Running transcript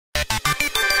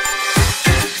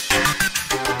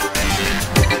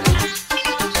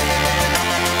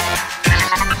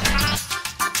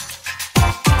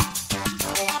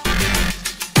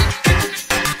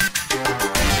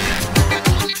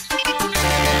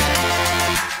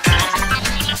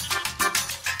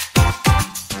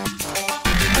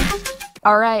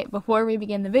Alright, before we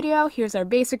begin the video, here's our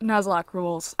basic Nuzlocke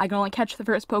rules. I can only catch the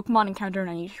first Pokemon encountered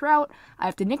on each route, I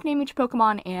have to nickname each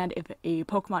Pokemon, and if a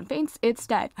Pokemon faints, it's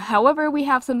dead. However, we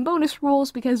have some bonus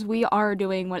rules because we are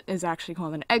doing what is actually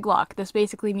called an egg lock. This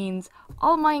basically means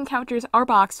all my encounters are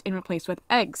boxed and replaced with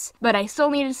eggs. But I still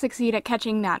need to succeed at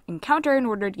catching that encounter in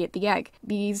order to get the egg.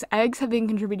 These eggs have been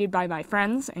contributed by my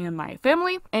friends and my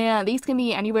family, and these can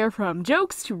be anywhere from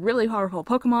jokes to really powerful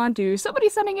Pokemon to somebody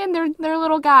sending in their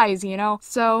little guys, you know?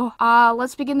 So,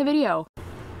 let's begin the video.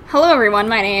 Hello everyone,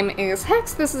 my name is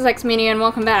Hex, this is Hex Mania, and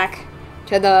welcome back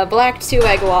to the Black 2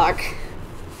 Egg Lock.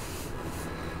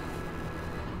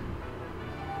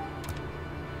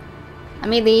 Let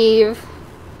me leave.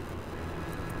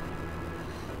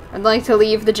 I'd like to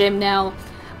leave the gym now,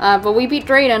 but we beat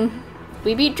Drayden.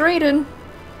 We beat Drayden.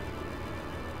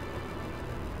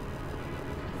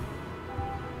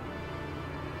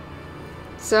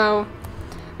 So,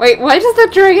 wait, why does the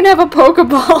dragon have a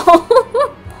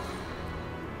Pokeball?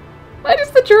 Why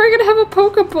does the dragon have a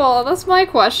Pokeball? That's my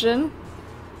question.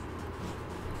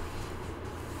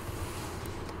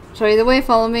 Show you the way,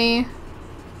 follow me.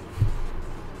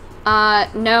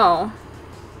 No.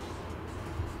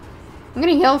 I'm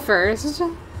gonna heal first.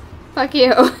 Fuck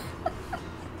you.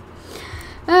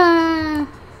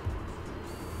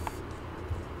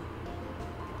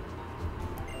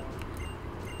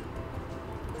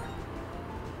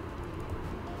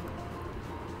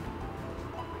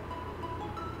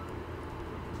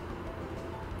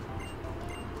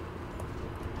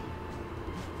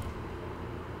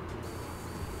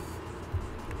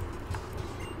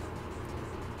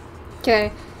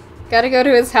 Okay, gotta go to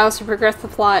his house to progress the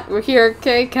plot. We're here,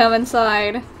 okay? Come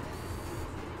inside.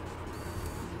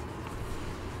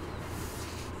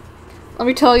 Let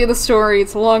me tell you the story.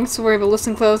 It's a long story, but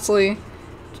listen closely.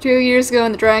 2 years ago,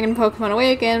 when the dragon Pokemon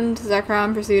awakened,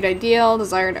 Zekrom pursued Ideal,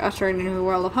 desired to usher in a new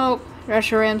world of hope.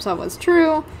 Reshiram saw what was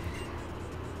true.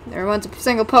 There was a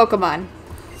single Pokemon.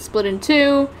 Split in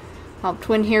two, helped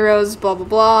twin heroes, blah blah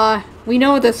blah. We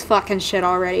know this fucking shit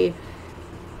already.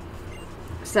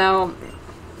 So,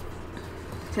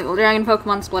 single dragon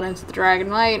Pokemon split into the Dragon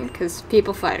Light, because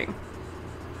people fighting.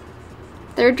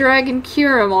 Third dragon,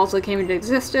 Kyurem, also came into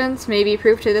existence, maybe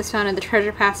proof to this found in the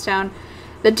treasure passed down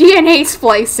the DNA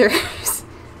splicers.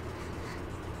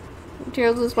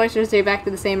 Materials of the splicers date back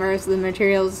to the same era as the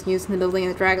materials used in the building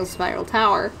of the Dragon Spiral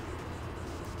Tower.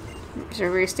 So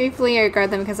very safely, I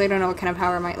regard them because I don't know what kind of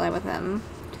power might lie with them.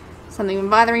 Something been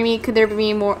bothering me. Could there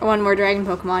be one more dragon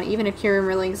Pokemon? Even if Kyurem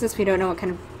really exists, we don't know what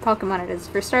kind of Pokemon it is.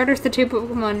 For starters, the two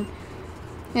Pokemon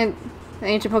and the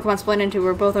ancient Pokemon split into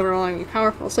were both overwhelmingly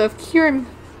powerful. So if Kyurem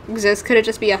exists, could it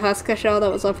just be a Huska shell that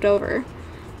was left over?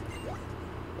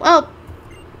 Well,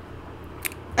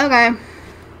 okay.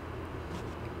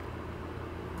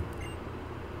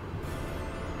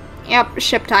 Yep,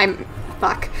 ship time.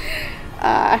 Fuck.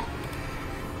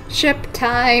 Ship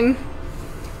time.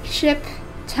 Ship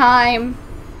time.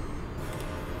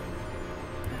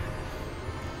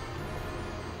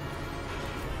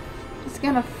 Just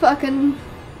gonna fucking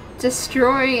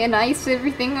destroy and ice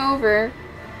everything over.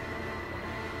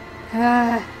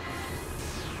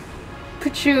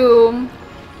 Pachoom.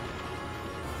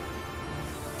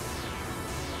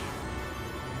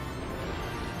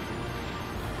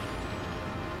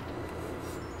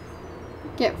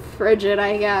 Get frigid,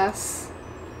 I guess.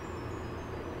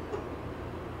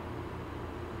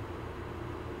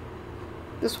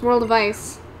 This world of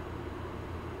ice.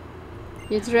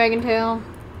 It's Dragon Tail.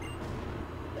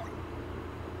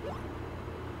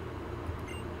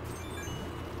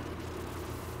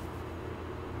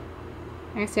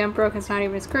 I see I'm broke, it's not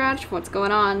even a scratch. What's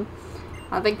going on?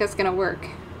 I don't think that's gonna work.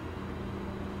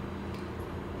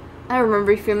 I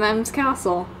remember Fumem's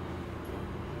castle.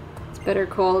 It's bitter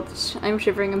cold. I'm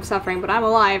shivering, I'm suffering, but I'm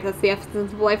alive. That's the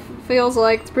essence of life feels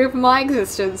like. It's proof of my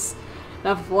existence.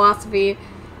 Enough philosophy.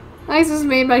 Ice is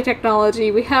made by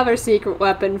technology. We have our secret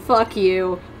weapon. Fuck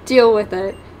you. Deal with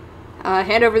it.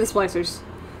 Hand over the splicers.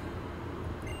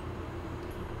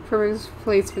 Perfect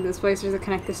place for the splicers to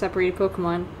connect the separated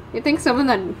Pokemon. You'd think someone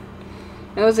that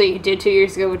knows what you did 2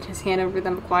 years ago would just hand over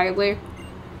them quietly.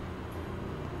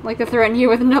 Like to threaten you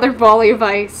with another volley of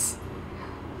ice.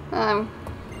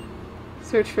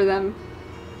 Search for them.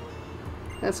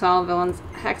 That's all, villains.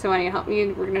 Hex Mania, help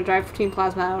me. We're gonna drive Team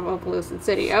Plasma out of Polluted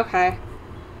City. Okay.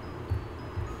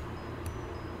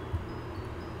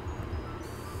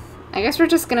 I guess we're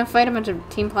just gonna fight a bunch of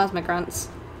Team Plasma grunts.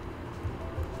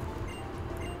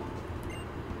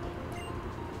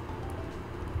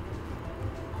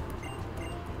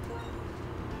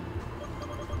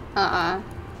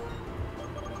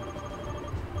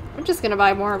 We're just gonna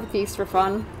buy more of these for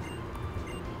fun.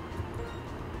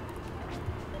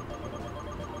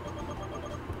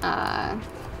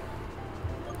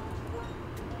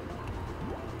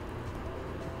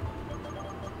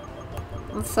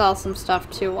 Let's sell some stuff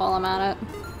too while I'm at it.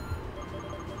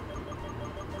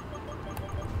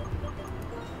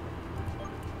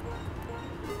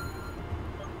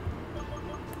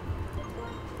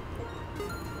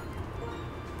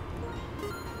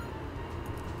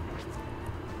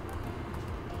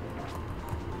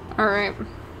 Alright.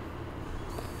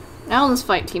 Now let's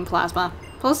fight Team Plasma.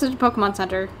 Closest to Pokemon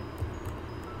Center.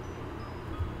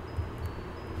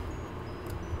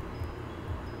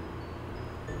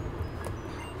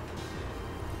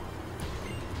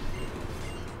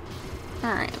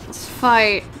 Alright, let's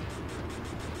fight.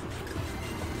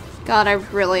 God, I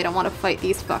really don't want to fight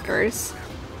these fuckers.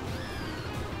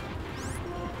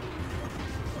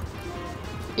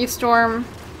 E-Storm.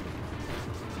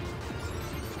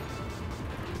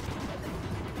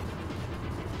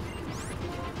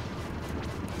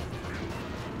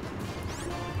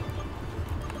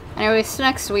 Anyways,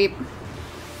 next sweep.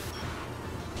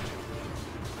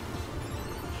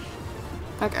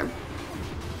 Okay.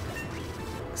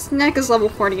 Snack is level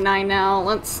 49 now.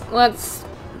 Let's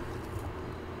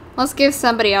give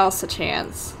somebody else a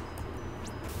chance.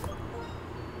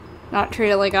 Not treat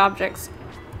it like objects.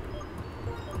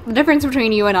 The difference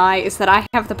between you and I is that I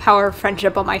have the power of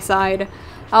friendship on my side.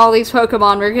 All these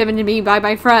Pokemon were given to me by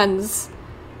my friends.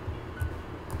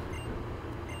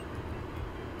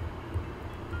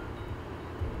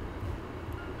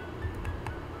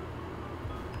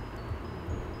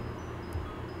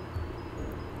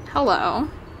 Hello.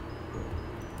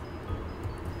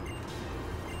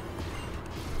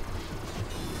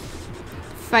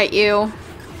 Fight you.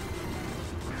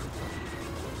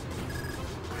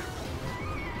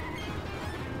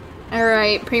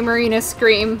 Alright, Primarina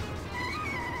Scream.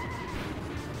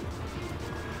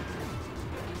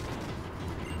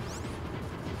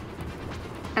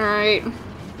 Alright.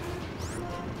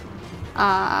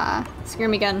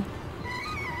 Scream again.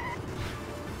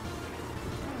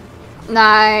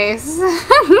 Nice.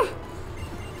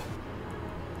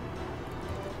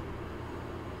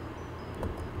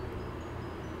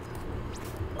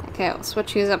 Okay, we'll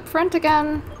switch who's up front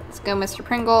again. Let's go Mr.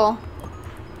 Pringle.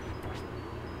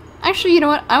 Actually, you know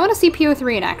what? I want to see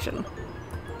PO3 in action.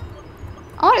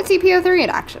 I want to see PO3 in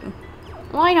action.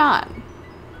 Why not?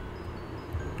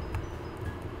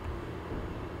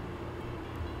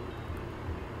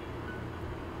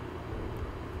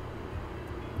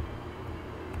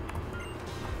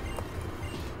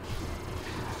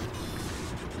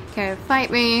 Okay, fight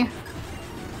me.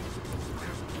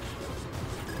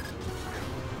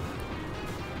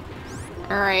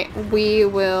 Alright, we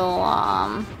will,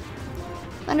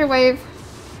 Thunder Wave.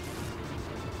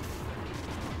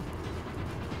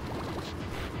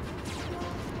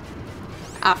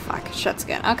 Ah, fuck. Shut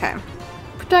skin. Okay.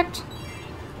 Protect.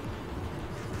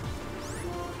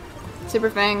 Super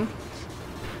Fang.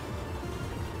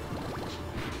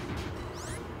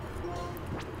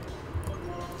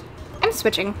 I'm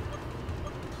switching.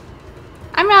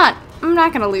 I'm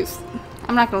not gonna lose.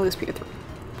 I'm not gonna lose PO3.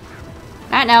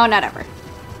 Not now, not ever.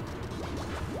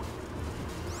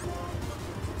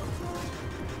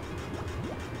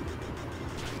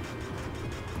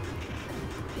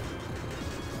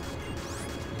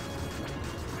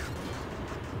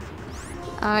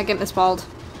 Get misballed.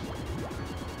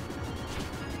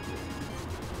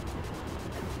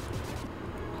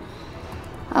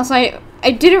 Also,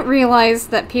 I didn't realize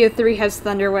that PO3 has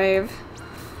Thunder Wave.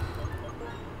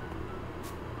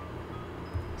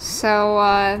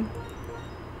 So,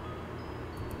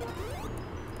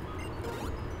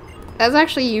 that's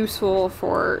actually useful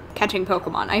for catching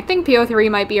Pokemon. I think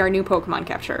PO3 might be our new Pokemon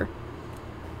capture.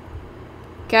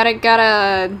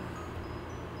 Gotta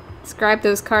describe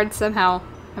those cards somehow.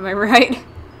 Am I right?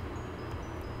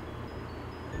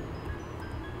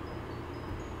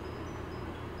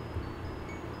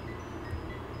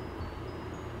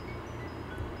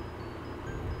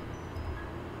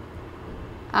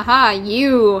 Aha,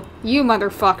 you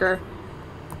motherfucker.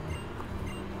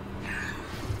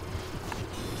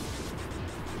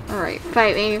 Alright,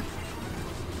 fight me.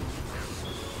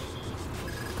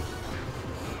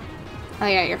 Oh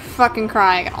yeah, you're fucking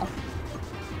crying.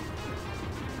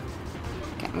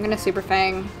 Okay, I'm gonna Super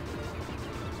Fang.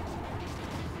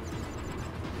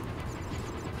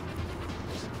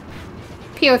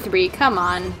 PO3, come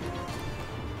on.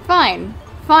 Fine.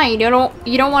 Fine, you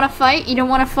don't wanna fight? You don't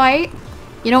wanna fight?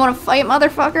 You don't wanna fight,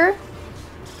 motherfucker?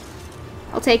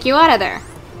 I'll take you out of there.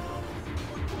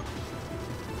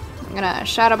 I'm gonna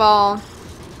Shadow Ball.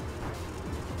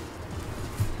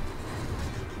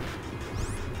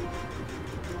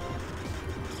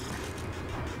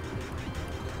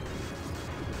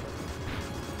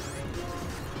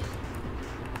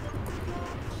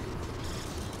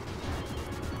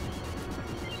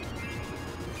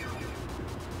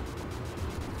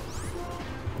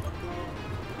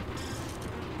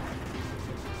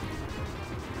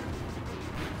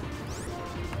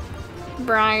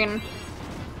 Brian.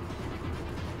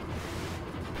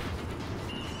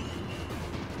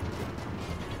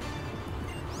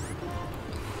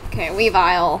 Okay,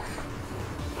 Weavile.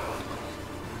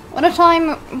 What a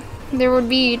time there would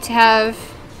be to have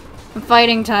a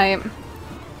fighting type,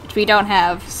 which we don't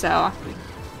have, so.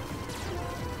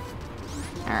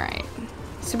 Alright.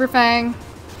 Super Fang.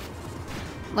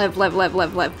 Live, live, live,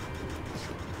 live, live.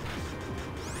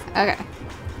 Okay.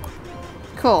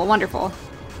 Cool, wonderful.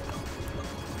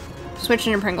 Switch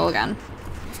into Pringle again.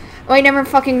 Oh, wait, never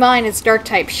fucking mind, it's dark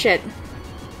type, shit.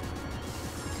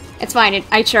 It's fine,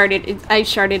 I charted.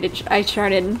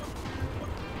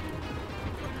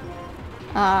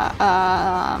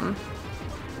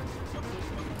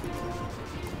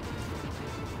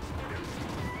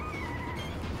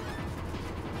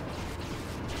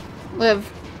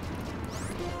 Live.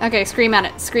 Okay, scream at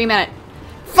it, scream at it.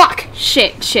 Fuck!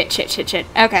 Shit, shit, shit, shit, shit.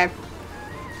 Okay.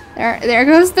 There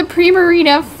goes the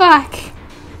Primarina, fuck!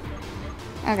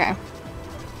 Okay.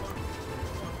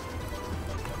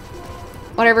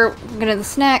 Whatever, I'm gonna the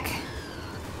snack.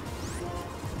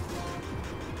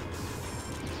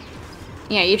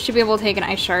 Yeah, you should be able to take an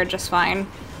ice shard just fine.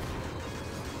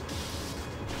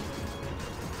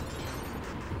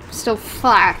 Still,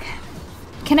 fuck.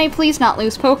 Can I please not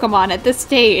lose Pokemon at this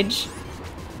stage?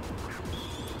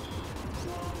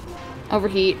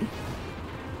 Overheat.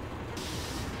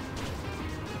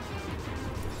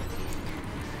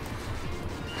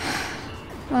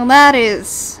 Well, that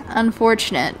is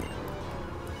unfortunate.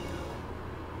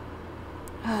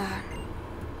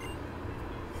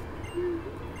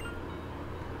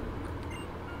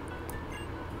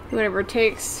 Whatever it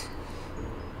takes.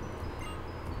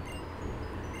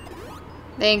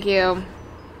 Thank you.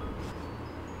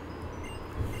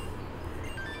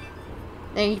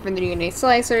 Thank you for the DNA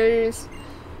slicers.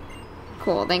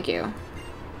 Cool, thank you.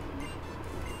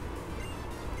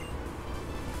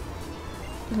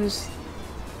 Who's...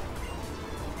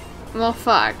 Well,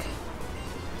 fuck.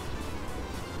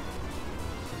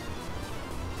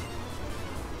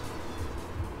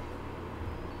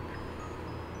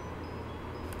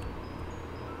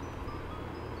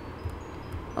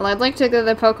 Well, I'd like to go to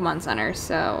the Pokemon Center,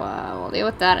 so we'll deal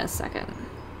with that in a second.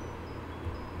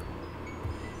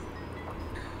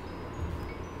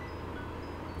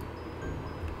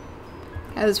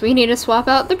 Because we need to swap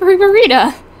out the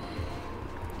Primarina,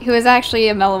 who is actually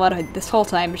a Meloetta this whole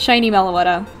time, shiny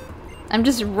Meloetta. I'm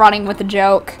just running with the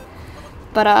joke.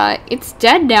 But, it's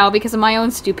dead now because of my own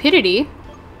stupidity.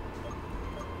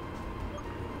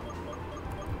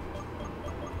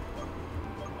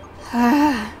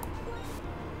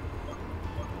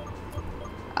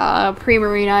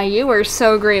 Primarina, you were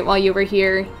so great while you were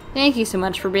here. Thank you so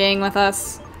much for being with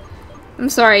us. I'm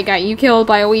sorry I got you killed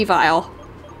by a Weavile.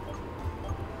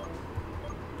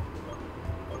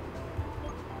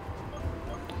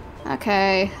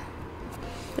 Okay.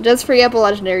 It does free up a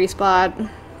legendary spot.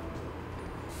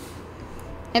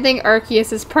 I think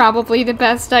Arceus is probably the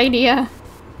best idea.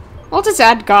 We'll just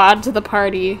add God to the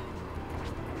party.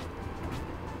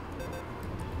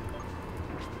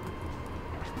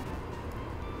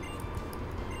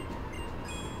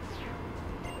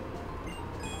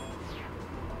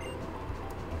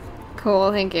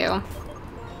 Cool, thank you.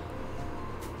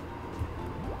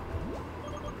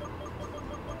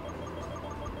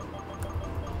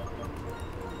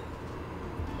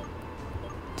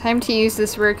 Time to use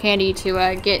this rare candy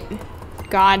to get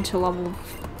God to level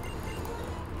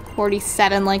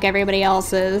 47 like everybody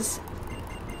else is.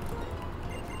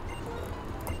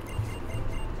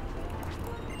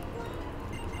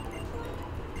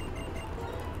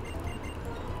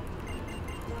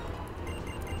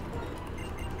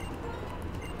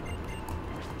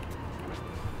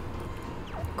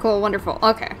 Cool, wonderful.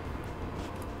 Okay.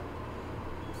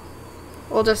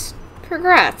 We'll just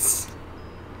progress.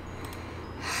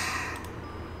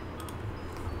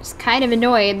 Just kind of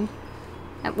annoyed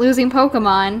at losing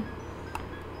Pokemon.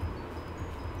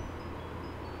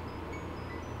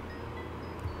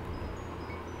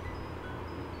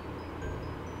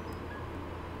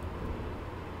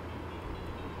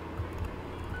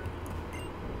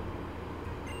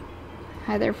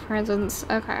 Hide their presence.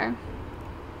 Okay.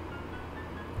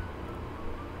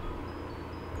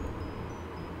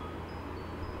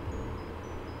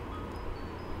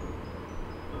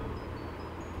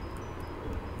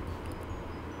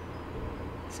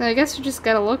 So I guess we just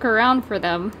gotta look around for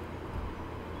them.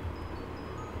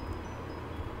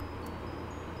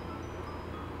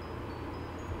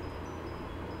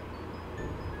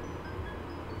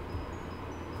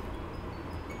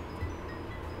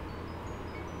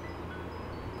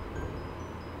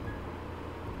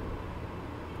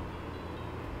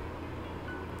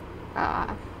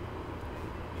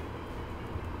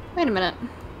 Wait a minute.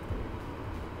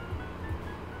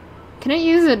 Can it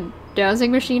use a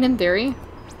dowsing machine in theory?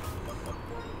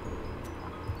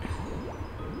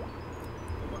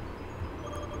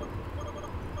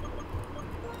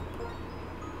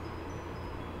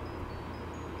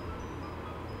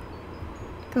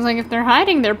 Because, like, if they're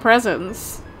hiding their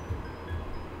presence...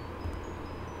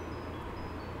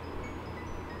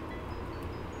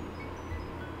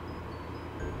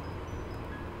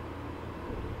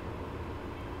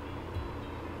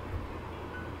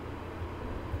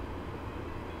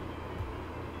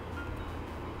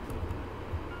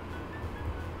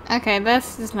 Okay,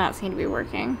 this does not seem to be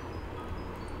working.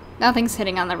 Nothing's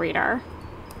hitting on the radar.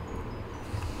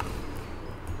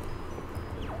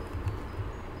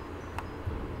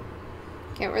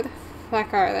 Okay, where the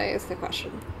fuck are they is the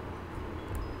question.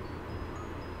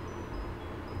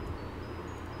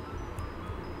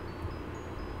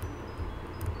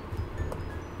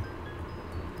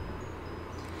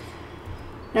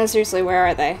 No, seriously, where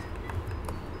are they?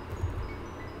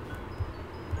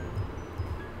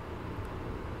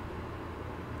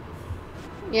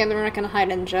 Yeah, they're not gonna hide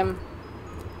in the gym.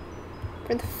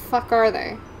 Where the fuck are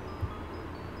they?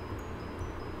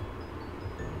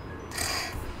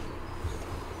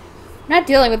 I'm not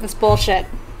dealing with this bullshit.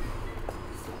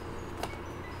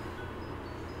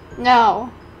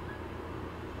 No.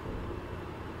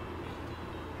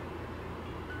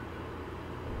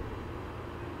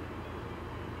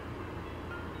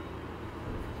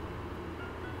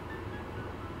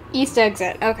 East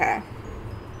exit, okay.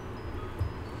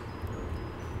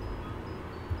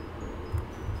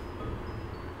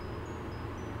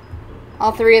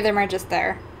 All three of them are just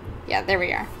there. Yeah, there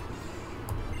we are.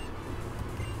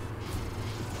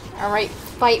 Alright,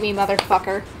 fight me,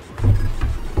 motherfucker.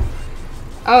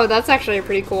 Oh, that's actually a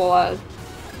pretty cool,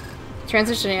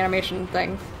 transition animation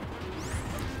thing.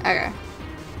 Okay.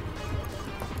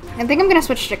 I think I'm gonna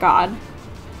switch to God.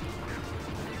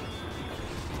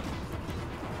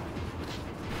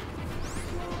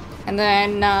 And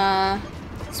then,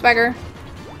 Swagger.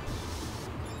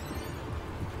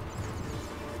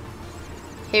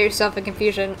 Hit yourself in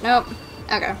confusion. Nope.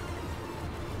 Okay.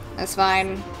 That's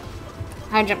fine.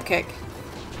 High jump kick.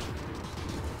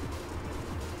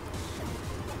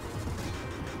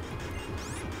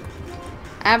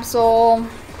 Absol.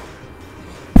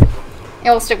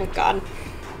 Yeah, we'll stick with God.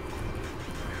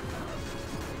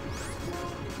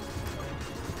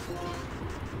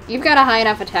 You've got a high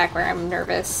enough attack where I'm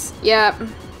nervous. Yep.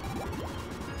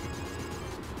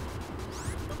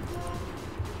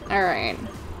 Alright.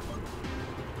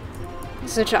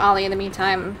 Switch to Ollie in the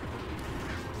meantime.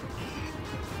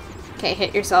 Okay,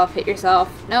 hit yourself, hit yourself.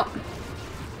 Nope.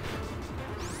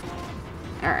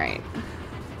 Alright.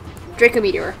 Draco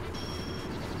Meteor.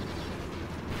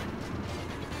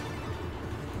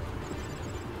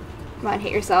 Come on,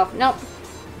 hit yourself. Nope.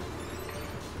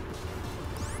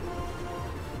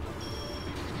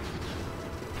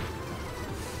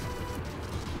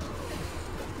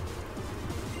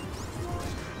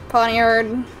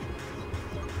 Poniard.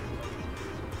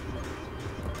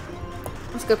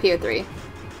 Let's go PO3.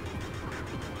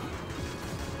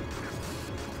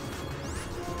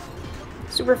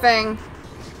 Super Fang.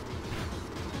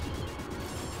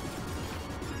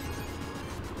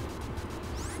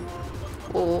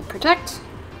 We'll protect.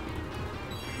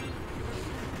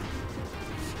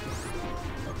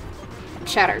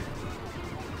 Shatter.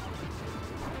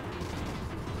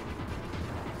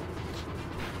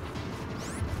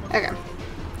 Okay.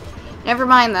 Never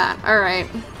mind that. Alright.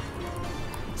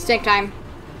 Stick time.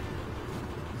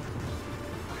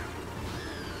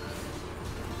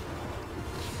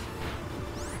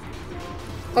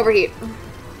 Overheat.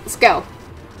 Let's go.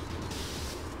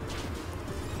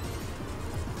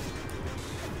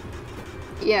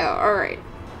 Yeah, alright.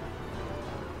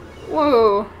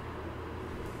 Whoa.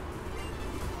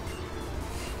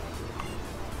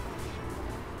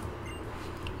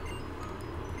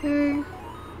 Okay.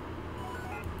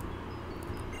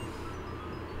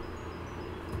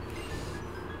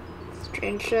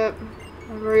 Strange ship.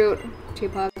 Route. 2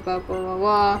 pods, blah blah blah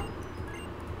blah.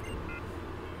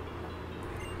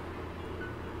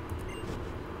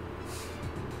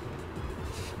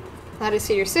 Glad to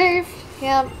see you're safe.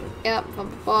 Yep, yep, blah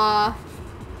blah blah.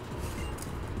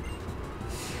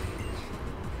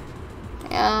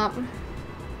 Yep.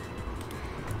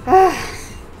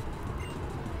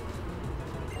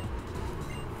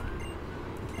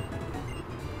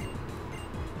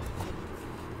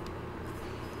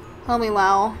 Homie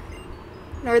Lao.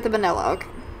 North of Nuzlocke.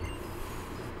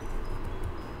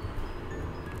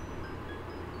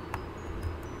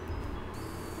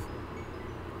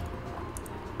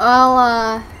 Well,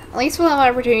 at least we'll have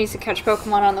opportunities to catch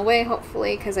Pokemon on the way,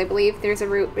 hopefully, because I believe there's a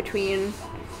route between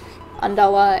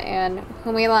Undella and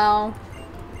Humilao.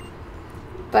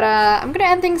 But I'm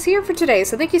gonna end things here for today,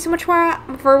 so thank you so much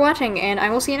for watching, and I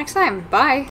will see you next time.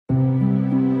 Bye!